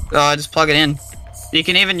 Just plug it in. You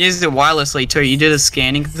can even use it wirelessly too. You do the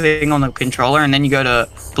scanning thing on the controller and then you go to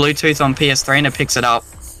Bluetooth on PS3 and it picks it up.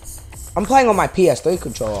 I'm playing on my PS3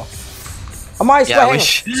 controller. I might as well.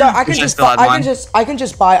 So I can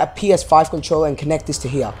just buy a PS5 controller and connect this to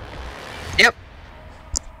here. Yep.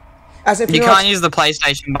 You can't use the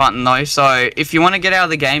PlayStation button though, so if you want to get out of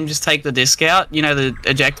the game, just take the disc out, you know, the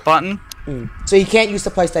eject button. So you can't use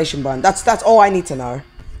the PlayStation button. That's all I need to know.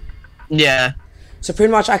 Yeah. So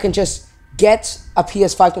pretty much I can just get a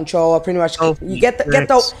PS5 controller, pretty much you get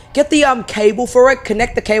the cable for it,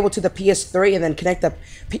 connect the cable to the PS3 and then connect the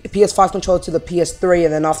PS5 controller to the PS3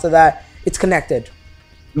 and then after that it's connected.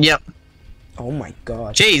 Yep. Oh my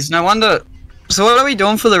god. Jeez, no wonder. So what are we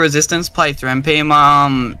doing for the Resistance playthrough,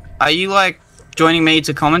 MP? Are you like joining me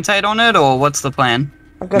to commentate on it, or what's the plan?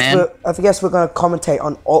 I guess we're gonna commentate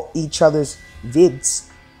on each other's vids.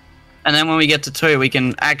 And then when we get to 2, we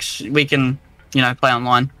can you know, play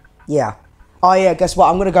online. Yeah. Oh yeah, guess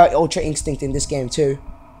what? I'm gonna go Ultra Instinct in this game too.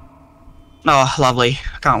 Oh, lovely.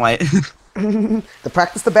 I can't wait. The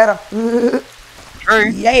practice, the better. True.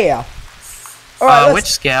 Yeah. Alright, which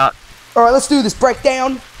scout? Alright, let's do this.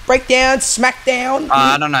 Breakdown, smackdown.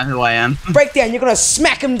 I don't know who I am. Breakdown, you're gonna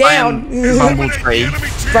smack him down. Bumbletree.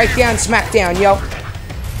 Breakdown, smackdown, yo.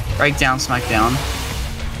 Breakdown, smackdown.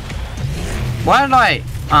 Why did I...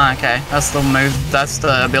 Oh, okay. That's the move. That's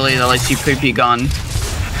the ability that lets you poop your gun.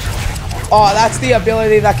 Oh, that's the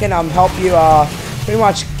ability that can help you pretty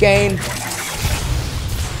much gain...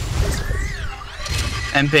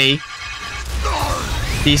 MP.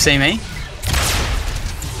 Do you see me?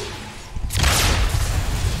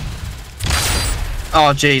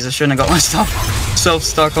 Oh jeez, I shouldn't have got my self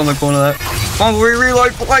stuck on the corner there. Oh,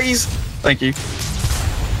 reload, please! Thank you.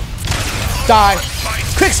 Die.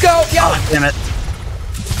 Quick scope, yo! Oh, damn it.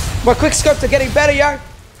 My quick scopes are getting better, yo!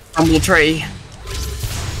 Bumbletree.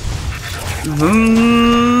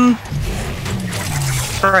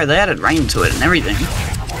 Bro, they added rain to it and everything.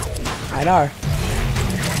 I know.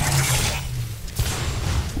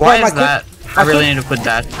 Why is that? I really need to put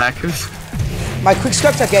that back. My quick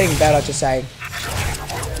scopes are getting better, just saying.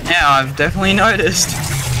 Yeah, I've definitely noticed.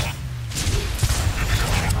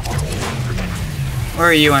 Where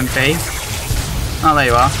are you, MP? Oh, there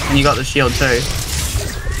you are. And you got the shield too.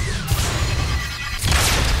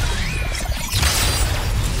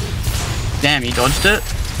 Damn, you dodged it?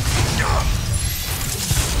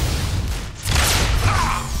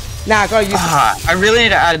 Nah, I gotta use I really need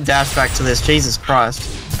to add a dash back to this. Jesus Christ.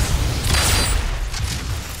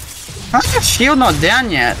 How's your shield not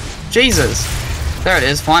down yet? Jesus. There it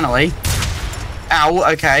is, finally. Ow,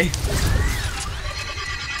 okay.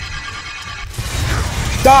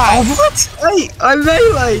 Die! Oh, what? Wait, I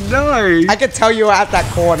melee, no! I could tell you were at that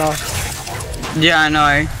corner. Yeah, I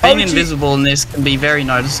know. Being invisible in this can be very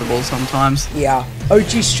noticeable sometimes. Yeah.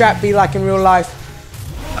 OG strat be like in real life.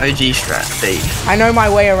 OG strat B. I know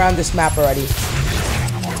my way around this map already.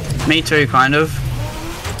 Me too, kind of.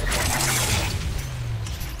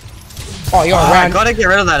 Oh, you're around. I gotta get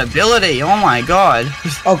rid of that ability. Oh my god.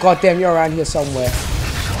 Oh goddamn, you're around here somewhere.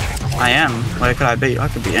 I am. Where could I be? I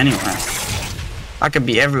could be anywhere. I could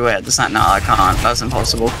be everywhere at the same. No, I can't. That's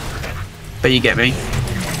impossible. But you get me.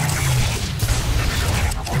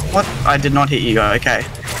 What? I did not hit you. Okay.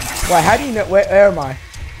 Wait, how do you know? Where am I?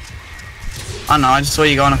 I don't know. I just saw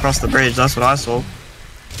you going across the bridge. That's what I saw.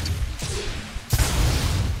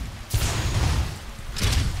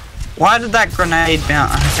 Why did that grenade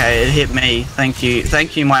bounce? Okay, it hit me. Thank you.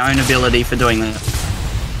 Thank you, my own ability, for doing that.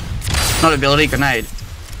 Not ability, grenade.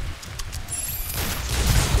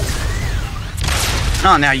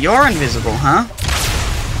 Oh, now you're invisible, huh?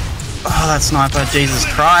 Oh, that sniper. Jesus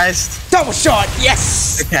Christ. Double shot,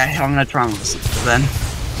 yes! Okay, I'm gonna try and listen to it then.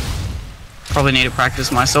 Probably need to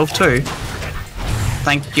practice myself too.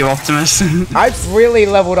 Thank you, Optimus. I've really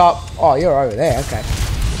leveled up. Oh, you're over there, okay.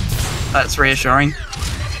 That's reassuring.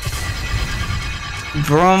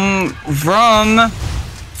 Vroom, vroom.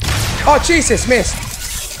 Oh, Jesus, missed.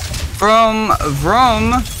 Vroom,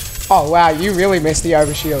 vroom. Oh, wow, you really missed the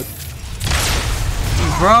overshield.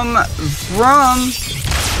 Vroom, vroom.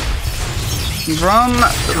 Vroom,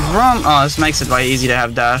 vroom. Oh, this makes it way easy to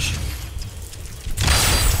have dash.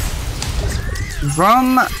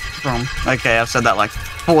 Vroom, vroom. Okay, I've said that like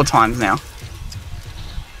 4 times now.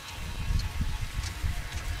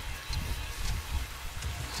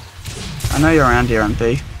 I know you're around here,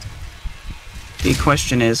 MP. The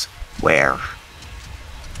question is, where?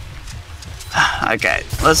 Okay,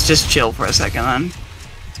 let's just chill for a second then.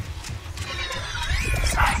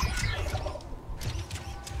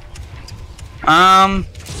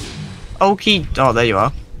 Okay. Oh, there you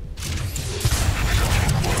are.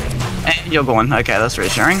 And you're going. Okay, that's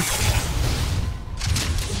reassuring.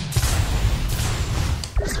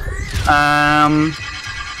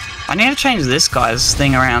 I need to change this guy's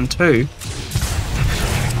thing around too.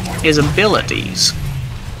 His abilities.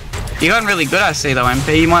 You're gotten really good, I see, though,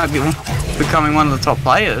 MP. You might be becoming one of the top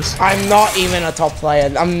players. I'm not even a top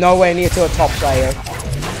player. I'm nowhere near to a top player.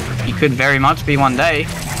 You could very much be one day.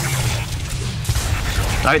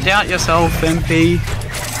 Don't doubt yourself, MP.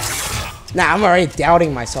 Nah, I'm already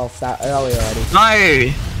doubting myself that early already. No.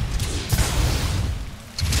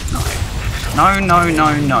 No. I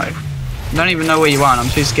don't even know where you are and I'm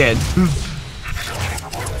too scared.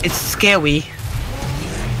 It's scary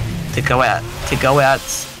to go out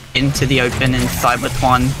into the open in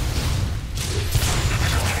Cybertron.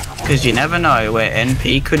 because you never know where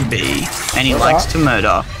NP could be, and he likes to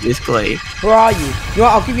murder with glee. Where are you? You know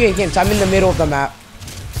what, I'll give you a hint. I'm in the middle of the map.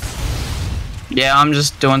 Yeah, I'm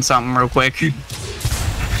just doing something real quick.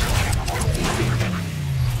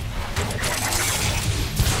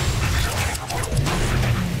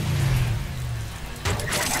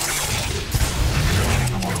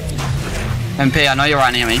 MP, I know you're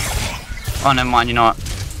right near me. Oh, never mind, you're not.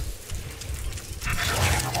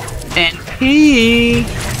 NP,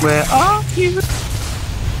 where are you?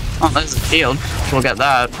 Oh, there's a shield. We'll get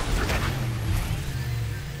that.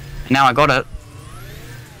 And now I got it.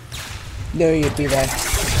 Knew you'd be there.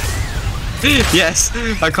 Yes,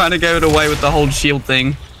 I kind of gave it away with the whole shield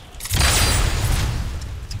thing.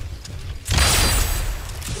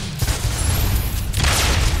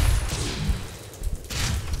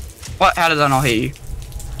 What? How did I not hit you?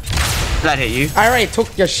 Did that hit you? I already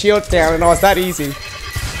took your shield down and it was that easy.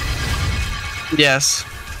 Yes.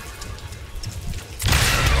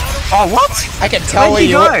 Oh, what? I can tell where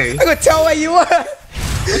you were. I could tell where you were.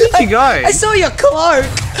 Where did you go? I saw your cloak.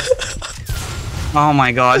 Oh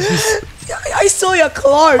my god. I saw your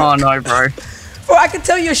cloak. Oh no, bro. Bro, I could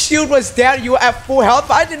tell your shield was down. You were at full health,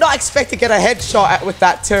 but I did not expect to get a headshot with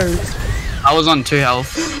that too. I was on 2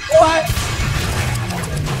 health. What?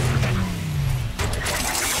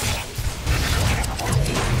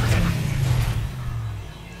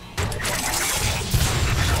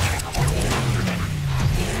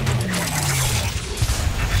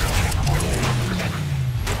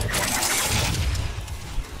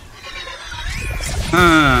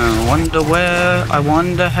 Wonder where, I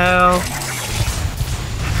wonder how.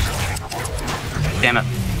 Damn it.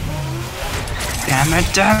 Damn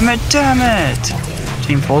it, damn it, damn it!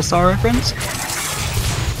 Team 4-star reference?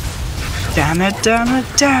 Damn it, damn it,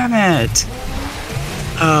 damn it!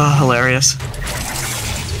 Oh, hilarious.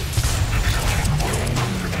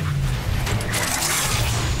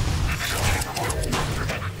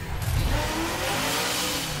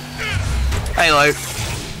 Halo.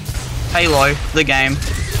 Halo, the game.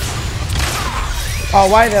 Oh,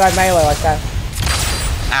 why did I melee like that?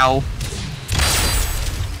 Ow.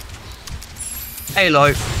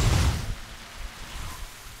 Halo.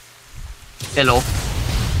 Hello.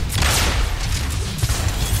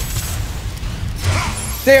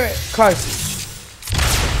 Damn it, close.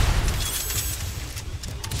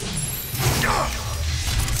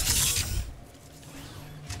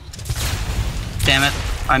 Damn it,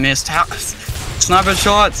 I missed. How? Sniper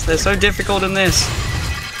shots, they're so difficult in this.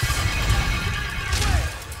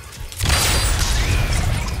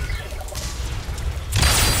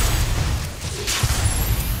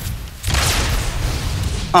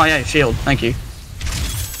 Oh yeah, shield, thank you.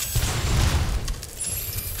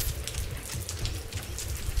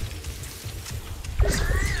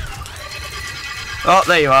 Oh,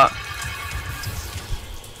 there you are.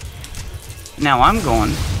 Now I'm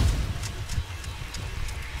going.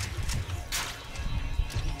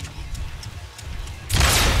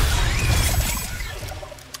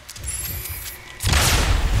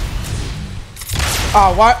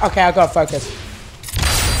 Oh, what? Okay, I gotta focus.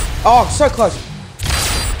 Oh, so close.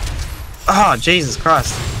 Oh, Jesus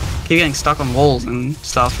Christ. Keep getting stuck on walls and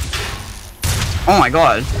stuff. Oh my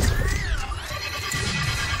god.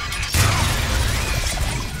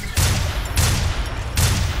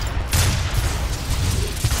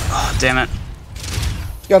 Oh, damn it.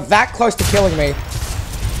 You're that close to killing me.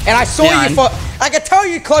 And I saw you for... I can tell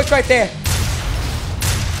you close right there.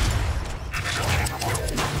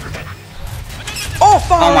 Oh,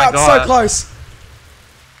 far out, so close.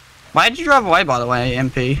 Why did you drive away, by the way,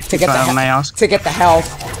 MP? To get the health.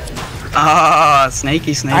 Ah,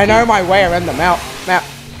 sneaky, sneaky. I know my way around the map.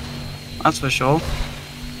 That's for sure.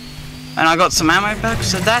 And I got some ammo back,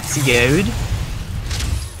 so that's good.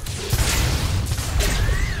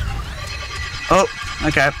 Oh,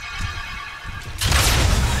 okay.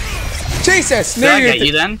 Jesus, did I get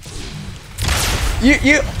you then?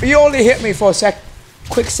 You only hit me for a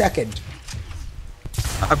quick second.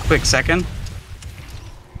 A quick second.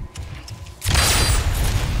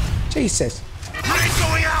 Jesus.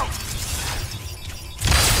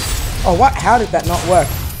 Oh, what? How did that not work?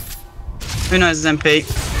 Who knows, MP?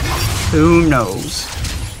 Who knows?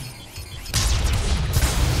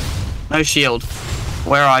 No shield.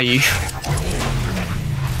 Where are you?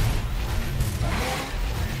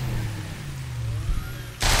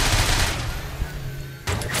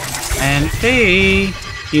 MP,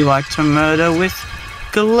 you like to murder with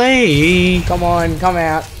glee. Come on, come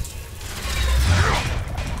out.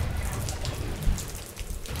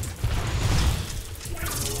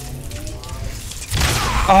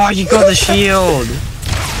 Oh, you got the shield.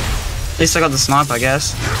 At least I got the sniper, I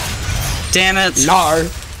guess. Damn it. No.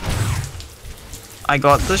 I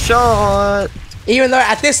got the shot. Even though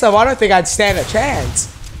at this level, I don't think I'd stand a chance.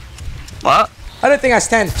 What? I don't think I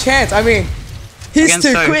stand a chance. I mean, he's Against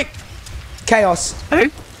too who? quick. Chaos. Who?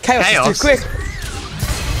 Chaos is too quick.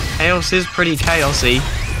 Chaos is pretty chaosy.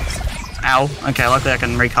 Ow. Okay, luckily I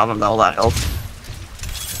can recover all that health.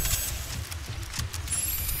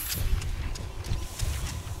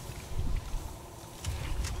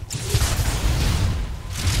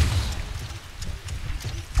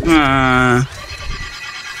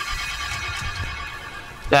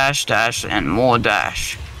 Dash, dash, and more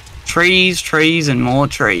dash. Trees, trees, and more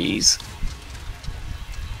trees.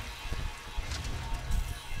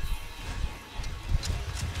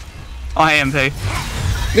 Oh, hey, MP.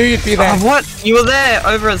 Knew you'd be there. Oh, what? You were there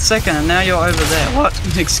over a second, and now you're over there.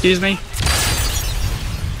 What? Excuse me?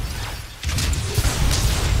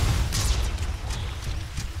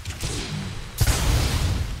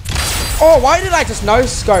 Oh, why did I just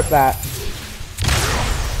no-scope that?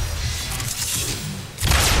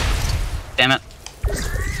 Damn it.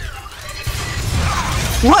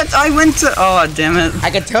 What? I went to... Oh, damn it. I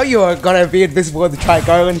can tell you were gonna be invisible to try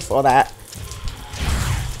going for that.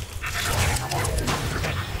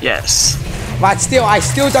 Yes. But still, I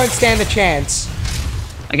still don't stand a chance.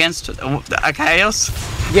 Against a Chaos?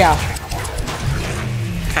 Yeah.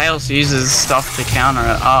 Chaos uses stuff to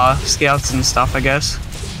counter scouts and stuff, I guess.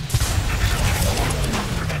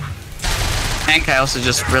 And Chaos is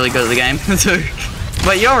just really good at the game, too.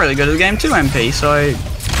 But you're really good at the game too, MP, so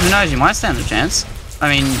who knows, you might stand a chance. I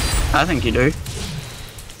mean, I think you do.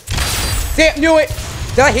 Damn, knew it!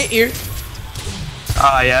 Did I hit you?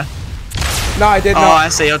 Oh, yeah. No, I did Oh, not. I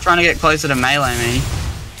see, you're trying to get closer to melee me.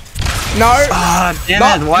 No. Ah,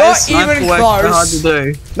 damn it, why is sniper work so hard to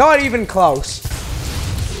do? Not even close.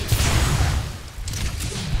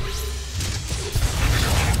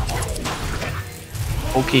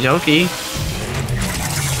 Okie dokie.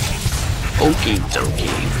 Okie dokie.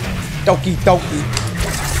 Doki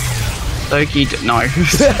doki. No.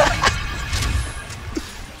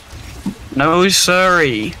 No,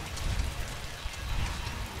 sorry.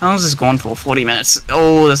 How long is this going for? 40 minutes.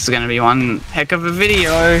 Oh, this is going to be one heck of a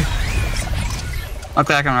video.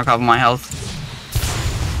 Luckily, I can recover my health.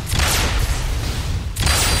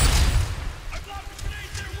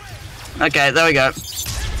 Okay, there we go.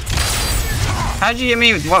 How'd you hit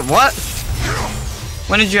me with what? What?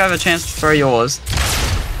 When did you have a chance to throw yours?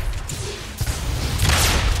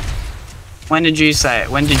 When did you say it?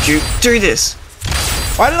 When did you do this?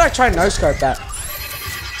 Why did I try and no-scope that?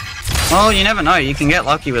 Well, you never know. You can get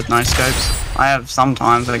lucky with no scopes. I have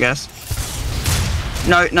sometimes, I guess.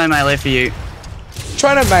 No melee for you.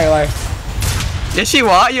 Trying to melee. Yes, you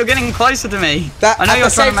are. You're getting closer to me. I know you're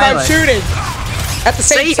trying to melee. At the same time shooting. At the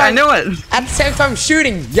same time. I knew it. At the same time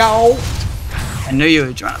shooting, yo. I knew you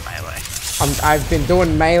were trying to melee. I've been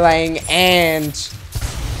doing meleeing and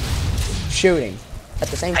shooting at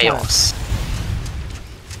the same time. Chaos.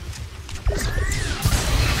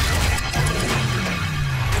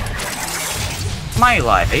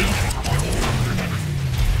 Melee.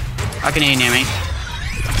 I can hear you near me.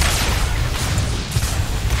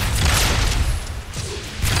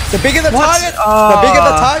 The bigger the target, the bigger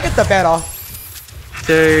the target, the better.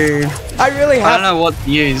 Dude. I really have. I don't know what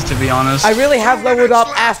to use, to be honest. I really have leveled up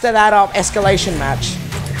after that escalation match.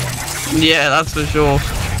 Yeah, that's for sure.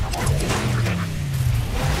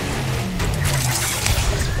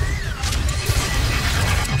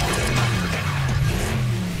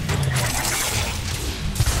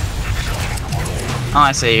 Oh,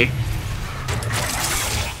 I see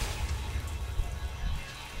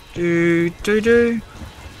you. Do.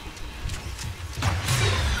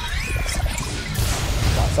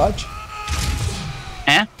 Fudge.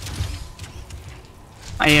 Yeah?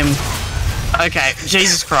 I am... Okay,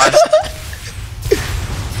 Jesus Christ.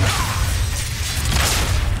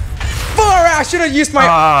 Far out! I should have used my...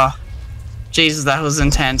 Ah, Jesus, that was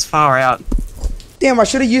intense. Far out. Damn, I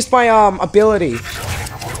should have used my, ability.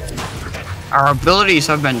 Our abilities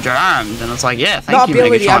have been jammed, and it's like, yeah, thank not you,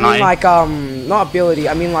 ability, Megatron. I mean like, not ability,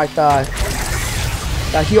 I mean like the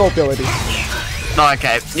heal ability. Oh,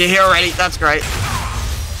 okay, you're here already, that's great.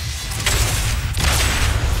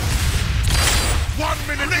 1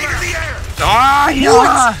 minute in the air. Oh,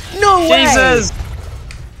 yeah! No way! Jesus!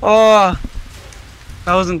 Oh,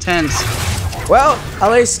 that was intense. Well,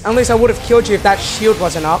 at least I would have killed you if that shield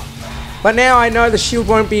wasn't up. But now I know the shield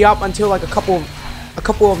won't be up until like a couple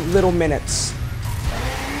of little minutes.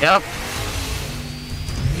 Yep.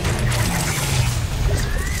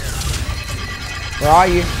 Where are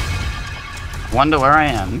you? Wonder where I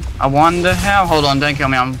am. I wonder how. Hold on, don't kill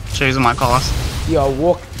me. I'm choosing my class. Yo,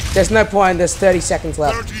 walk. There's no point. There's 30 seconds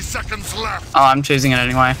left. 30 seconds left. Oh, I'm choosing it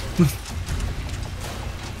anyway.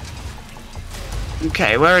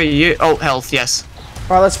 Okay, where are you? Oh, health, yes.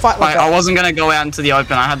 Alright, let's fight like I wasn't gonna go out into the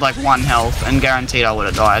open. I had like 1 health and guaranteed I would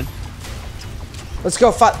have died. Let's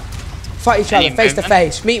go fight each other face to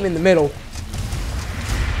face. Meet him in the middle.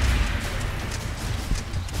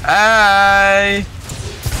 Hey!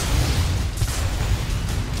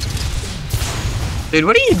 Dude,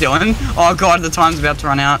 what are you doing? Oh god, the time's about to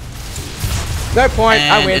run out. No point,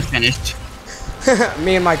 And I win. it's finished.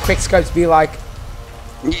 Me and my quick scopes be like,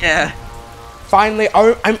 Yeah. finally,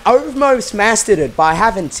 I'm almost mastered it, but I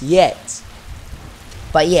haven't yet.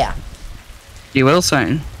 But yeah. You will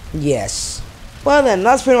soon. Yes. Well then,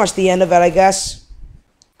 that's pretty much the end of it, I guess.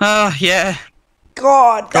 Yeah.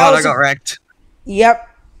 God, I got wrecked. Yep.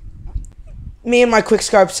 Me and my quick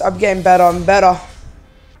scopes, I'm getting better and better.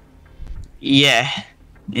 Yeah.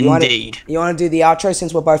 Indeed. You want to do the outro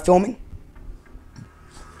since we're both filming?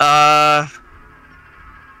 I'm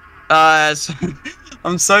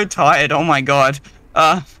so tired. Oh my god.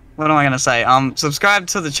 What am I gonna say? Subscribe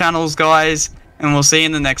to the channels, guys, and we'll see you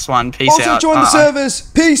in the next one. Peace out. Also join the servers.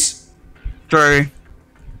 Peace. True.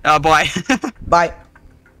 Bye. Bye.